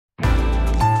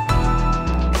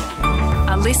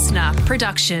listener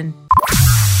production.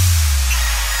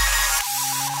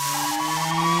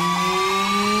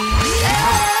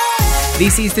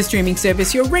 This is The Streaming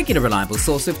Service, your regular reliable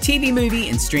source of TV, movie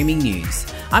and streaming news.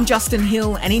 I'm Justin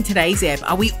Hill, and in today's app,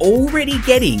 are we already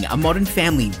getting a Modern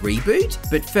Family reboot?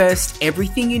 But first,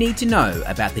 everything you need to know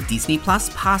about the Disney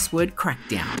Plus password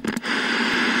crackdown.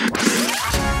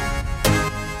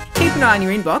 Keep an eye on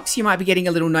your inbox. You might be getting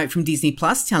a little note from Disney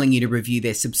Plus telling you to review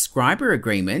their subscriber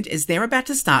agreement, as they're about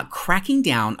to start cracking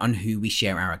down on who we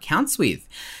share our accounts with.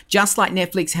 Just like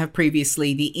Netflix have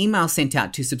previously, the email sent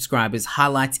out to subscribers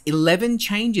highlights 11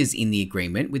 changes in the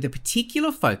agreement, with a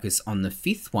particular focus on the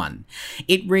 5th one.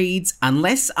 It reads,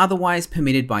 unless otherwise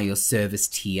permitted by your service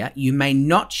tier, you may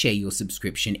not share your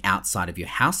subscription outside of your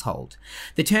household.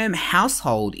 The term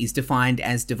household is defined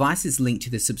as devices linked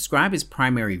to the subscriber's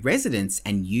primary residence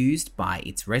and used by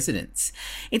its residents.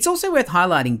 It's also worth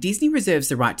highlighting Disney reserves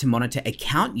the right to monitor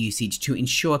account usage to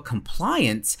ensure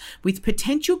compliance, with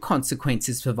potential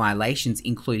consequences for violations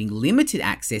including limited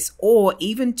access or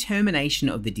even termination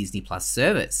of the Disney Plus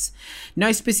service.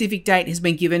 No specific date has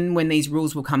been given when these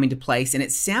rules will come into place, and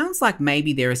it sounds like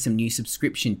maybe there are some new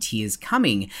subscription tiers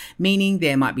coming, meaning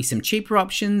there might be some cheaper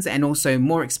options and also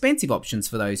more expensive options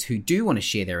for those who do want to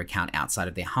share their account outside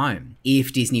of their home.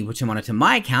 If Disney were to monitor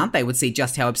my account, they would see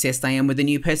just how obsessed I am with the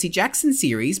new Percy Jackson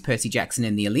series, Percy Jackson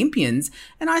and the Olympians,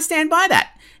 and I stand by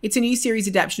that. It's a new series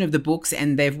adaptation of the books,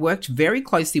 and they've worked very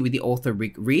closely with the author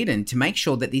Rick Riordan to make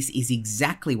sure that this is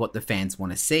exactly what the fans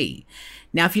want to see.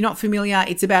 Now, if you're not familiar,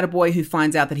 it's about a boy who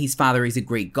finds out that his father is a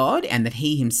Greek god and that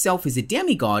he himself is a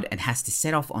demigod and has to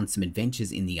set off on some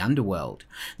adventures in the underworld.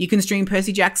 You can stream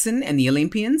Percy Jackson and the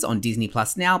Olympians on Disney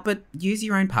Plus now, but use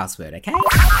your own password, okay?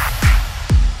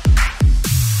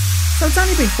 So it's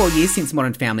only been 4 years since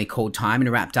Modern Family called time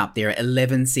and wrapped up their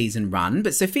 11-season run,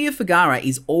 but Sofia Vergara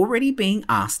is already being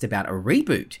asked about a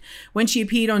reboot. When she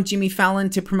appeared on Jimmy Fallon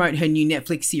to promote her new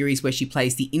Netflix series where she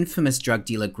plays the infamous drug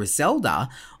dealer Griselda,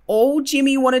 all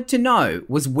Jimmy wanted to know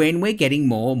was when we're getting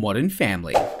more Modern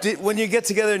Family. When you get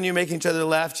together and you're making each other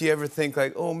laugh, do you ever think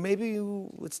like, oh, maybe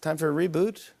it's time for a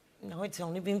reboot? No, it's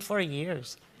only been 4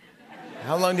 years.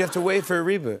 How long do you have to wait for a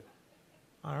reboot?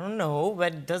 I don't know,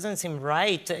 but it doesn't seem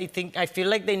right. I feel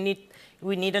like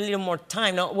we need a little more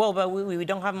time. No, well, but we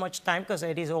don't have much time because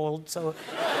Eddie's old, so.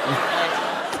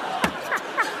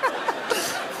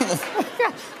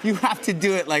 You have to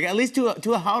do it, like, at least do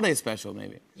a holiday special,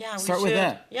 maybe. Yeah, Start with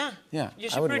that. Yeah. You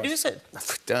should produce it.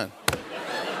 Done.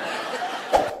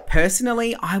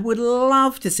 Personally, I would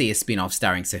love to see a spin-off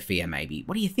starring Sofia, maybe.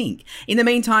 What do you think? In the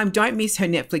meantime, don't miss her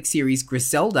Netflix series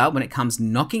Griselda when it comes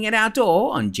knocking at our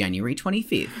door on January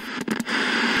 25th.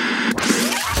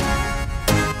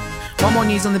 One more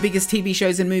news on the biggest TV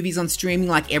shows and movies on streaming,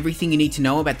 like everything you need to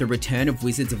know about the return of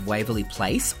Wizards of Waverly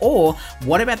Place, or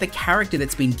what about the character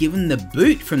that's been given the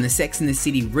boot from the Sex and the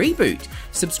City reboot?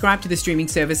 Subscribe to the streaming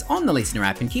service on the Listener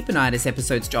app and keep an eye out as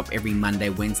episodes drop every Monday,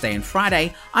 Wednesday and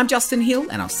Friday. I'm Justin Hill,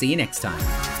 and I'll see you next time.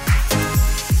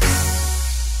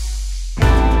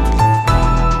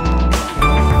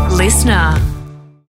 Listener.